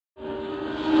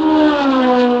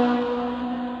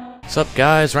What's up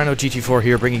guys, Rhino GT4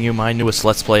 here bringing you my newest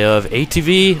Let's Play of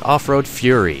ATV Offroad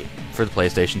Fury for the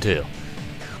PlayStation 2.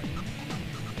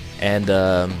 And,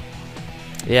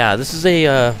 yeah, this is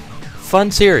a fun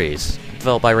series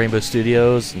developed by Rainbow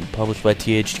Studios and published by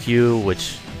THQ,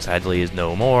 which sadly is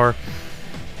no more.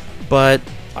 But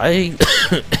I,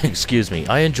 excuse me,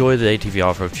 I enjoy the ATV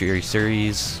Offroad Fury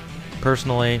series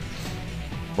personally.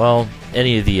 Well,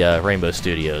 any of the Rainbow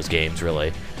Studios games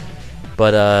really.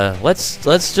 But let's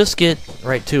just get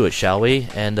right to it, shall we?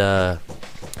 And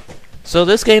so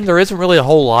this game, there isn't really a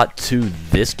whole lot to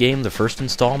this game, the first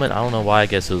installment. I don't know why. I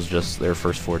guess it was just their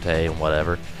first forte and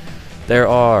whatever. There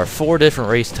are 4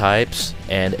 different race types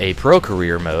and a pro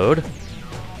career mode.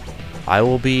 I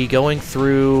will be going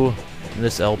through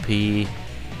this LP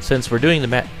since we're doing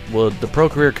the pro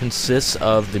career consists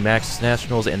of the Maxxis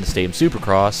Nationals and the Stadium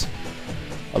Supercross.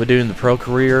 I'll be doing the pro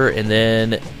career, and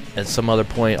then at some other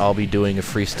point I'll be doing a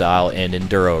freestyle and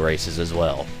enduro races as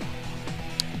well.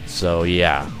 So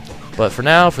yeah, but for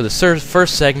now, for the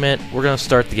first segment, we're gonna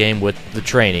start the game with the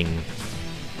training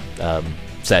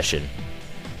session,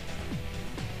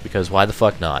 because why the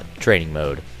fuck not? Training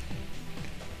mode.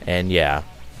 And yeah,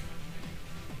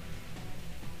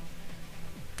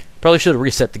 probably should have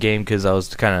reset the game because I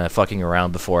was kind of fucking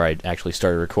around before I actually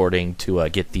started recording to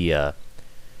get the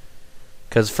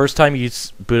because first time you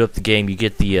boot up the game, you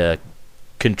get the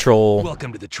control.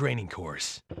 Welcome to the training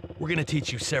course. We're going to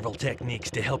teach you several techniques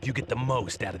to help you get the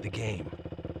most out of the game.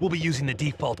 We'll be using the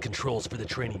default controls for the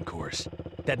training course.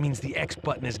 That means the X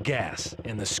button is gas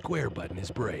and the square button is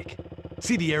brake.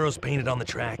 See the arrows painted on the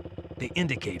track? They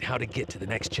indicate how to get to the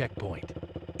next checkpoint.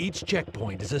 Each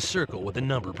checkpoint is a circle with a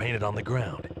number painted on the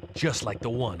ground, just like the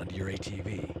one under your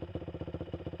ATV.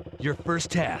 Your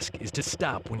first task is to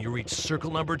stop when you reach circle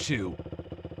number 2.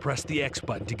 Press the X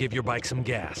button to give your bike some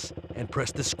gas, and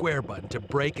press the square button to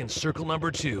brake in circle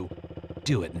number 2.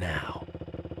 Do it now.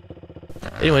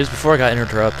 Anyways, before I got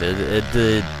interrupted,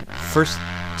 the first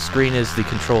screen is the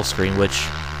control screen, which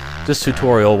this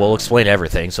tutorial will explain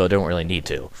everything, so I don't really need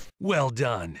to. Well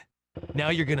done. Now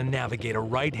you're going to navigate a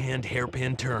right-hand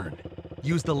hairpin turn.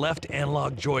 Use the left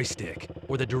analog joystick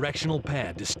or the directional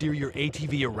pad to steer your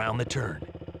ATV around the turn.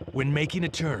 When making a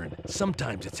turn,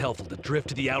 sometimes it's helpful to drift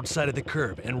to the outside of the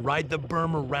curve and ride the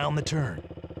berm around the turn.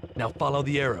 Now follow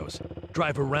the arrows,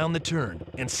 drive around the turn,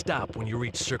 and stop when you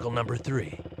reach circle number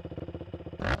 3.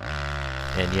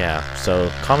 And yeah, so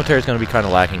commentary is going to be kind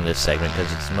of lacking in this segment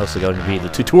because it's mostly going to be the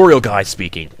tutorial guy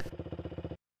speaking.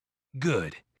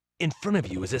 Good. In front of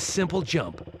you is a simple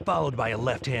jump, followed by a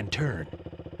left-hand turn.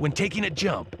 When taking a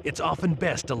jump, it's often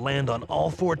best to land on all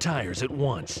 4 tires at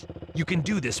once. You can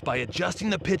do this by adjusting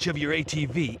the pitch of your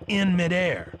ATV in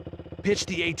midair. Pitch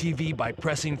the ATV by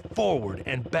pressing forward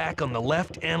and back on the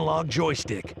left analog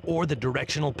joystick or the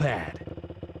directional pad.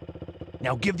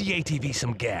 Now give the ATV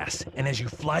some gas, and as you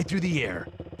fly through the air,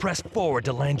 press forward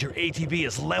to land your ATV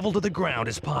as level to the ground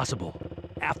as possible.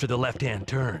 After the left-hand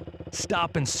turn,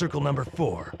 stop in circle number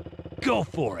 4. Go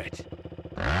for it!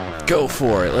 Go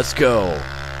for it, let's go!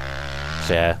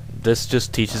 So yeah, this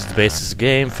just teaches the basics of the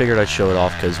game. Figured I'd show it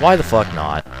off because why the fuck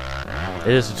not?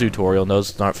 It is a tutorial.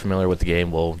 Those not familiar with the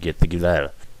game will get to do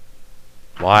that.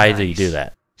 Why do you do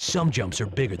that? Some jumps are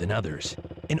bigger than others.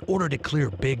 In order to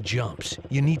clear big jumps,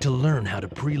 you need to learn how to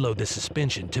preload the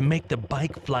suspension to make the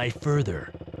bike fly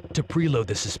further. To preload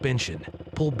the suspension,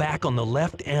 pull back on the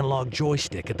left analog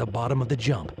joystick at the bottom of the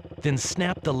jump, then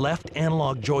snap the left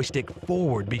analog joystick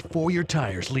forward before your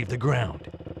tires leave the ground.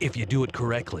 If you do it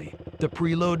correctly, the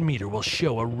preload meter will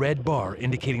show a red bar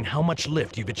indicating how much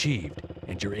lift you've achieved,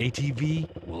 and your ATV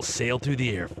will sail through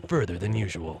the air further than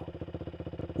usual.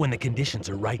 When the conditions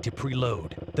are right to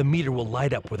preload, the meter will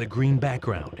light up with a green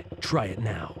background. Try it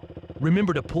now.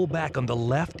 Remember to pull back on the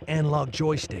left analog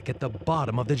joystick at the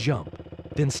bottom of the jump,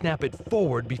 then snap it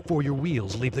forward before your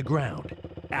wheels leave the ground.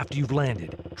 After you've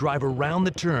landed, drive around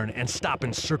the turn and stop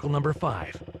in circle number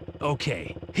 5.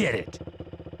 Okay, hit it!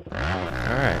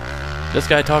 Alright. This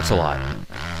guy talks a lot.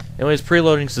 Anyways,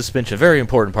 preloading suspension, a very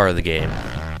important part of the game.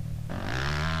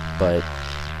 But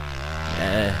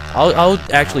I'll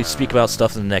actually speak about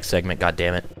stuff in the next segment,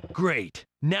 goddammit. Great.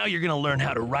 Now you're gonna learn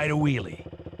how to ride a wheelie.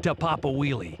 To pop a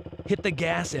wheelie, hit the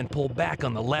gas and pull back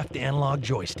on the left analog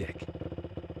joystick.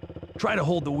 Try to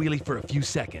hold the wheelie for a few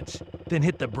seconds, then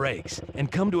hit the brakes and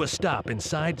come to a stop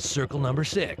inside circle number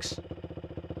 6.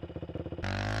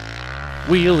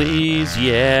 Wheelies,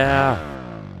 yeah!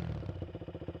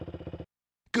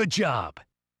 Good job!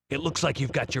 It looks like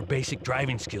you've got your basic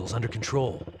driving skills under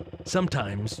control.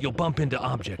 Sometimes you'll bump into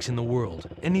objects in the world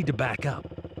and need to back up.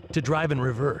 To drive in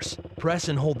reverse, press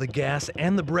and hold the gas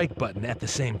and the brake button at the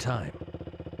same time.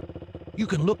 You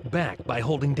can look back by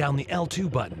holding down the L2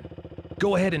 button.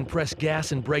 Go ahead and press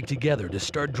gas and brake together to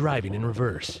start driving in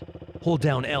reverse. Hold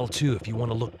down L2 if you want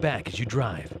to look back as you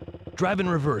drive. Drive in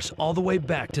reverse all the way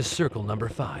back to circle number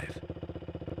 5.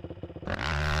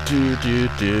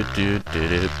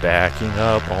 Backing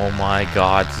up. Oh my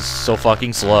god, this is so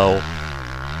fucking slow.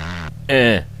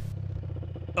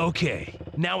 Okay,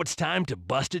 now it's time to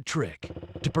bust a trick.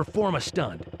 To perform a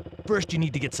stunt, first you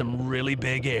need to get some really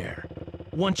big air.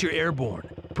 Once you're airborne,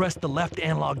 press the left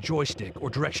analog joystick or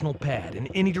directional pad in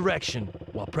any direction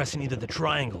while pressing either the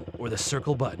triangle or the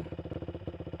circle button.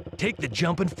 Take the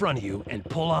jump in front of you and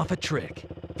pull off a trick,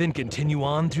 then continue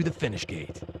on through the finish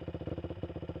gate.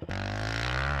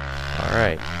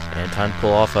 Alright, and time to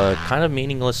pull off a kind of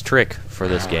meaningless trick for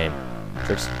this game.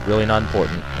 Trick's really not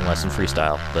important unless in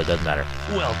freestyle, but it doesn't matter.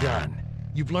 Well done.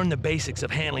 You've learned the basics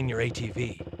of handling your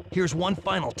ATV. Here's one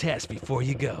final test before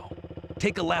you go.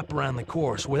 Take a lap around the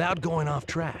course without going off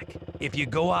track. If you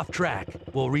go off track,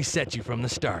 we'll reset you from the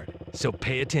start, so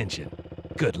pay attention.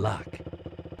 Good luck.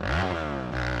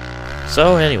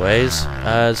 So anyways,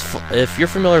 if you're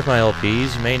familiar with my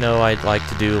LPs, you may know I'd like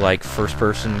to do like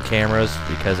first-person cameras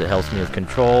because it helps me with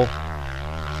control.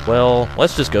 Well,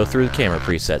 let's just go through the camera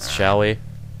presets, shall we?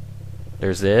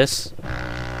 There's this,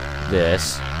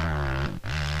 this,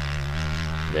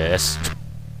 this.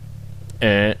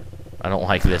 I don't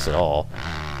like this at all.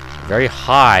 Very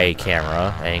high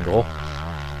camera angle.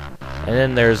 And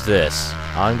then there's this.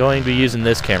 I'm going to be using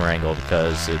this camera angle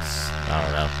because it's, I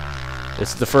don't know.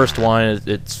 It's the first one,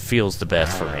 it feels the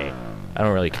best for me. I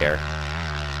don't really care.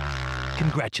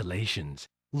 Congratulations.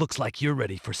 Looks like you're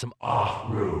ready for some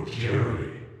off-road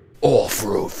fury.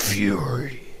 Off-road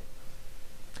fury.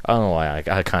 I don't know why,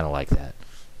 I kind of like that.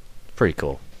 Pretty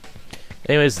cool.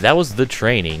 Anyways, that was the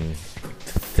training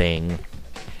thing.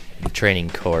 The training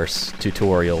course,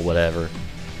 tutorial, whatever.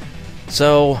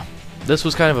 So, this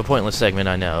was kind of a pointless segment,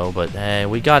 I know, but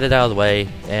we got it out of the way,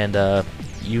 and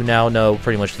you now know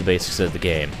pretty much the basics of the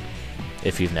game,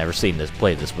 if you've never seen this,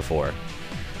 played this before.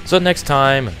 So next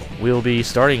time, we'll be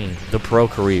starting the pro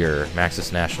career,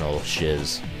 Maxis National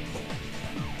shiz.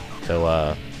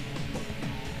 So,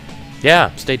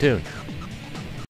 yeah, stay tuned.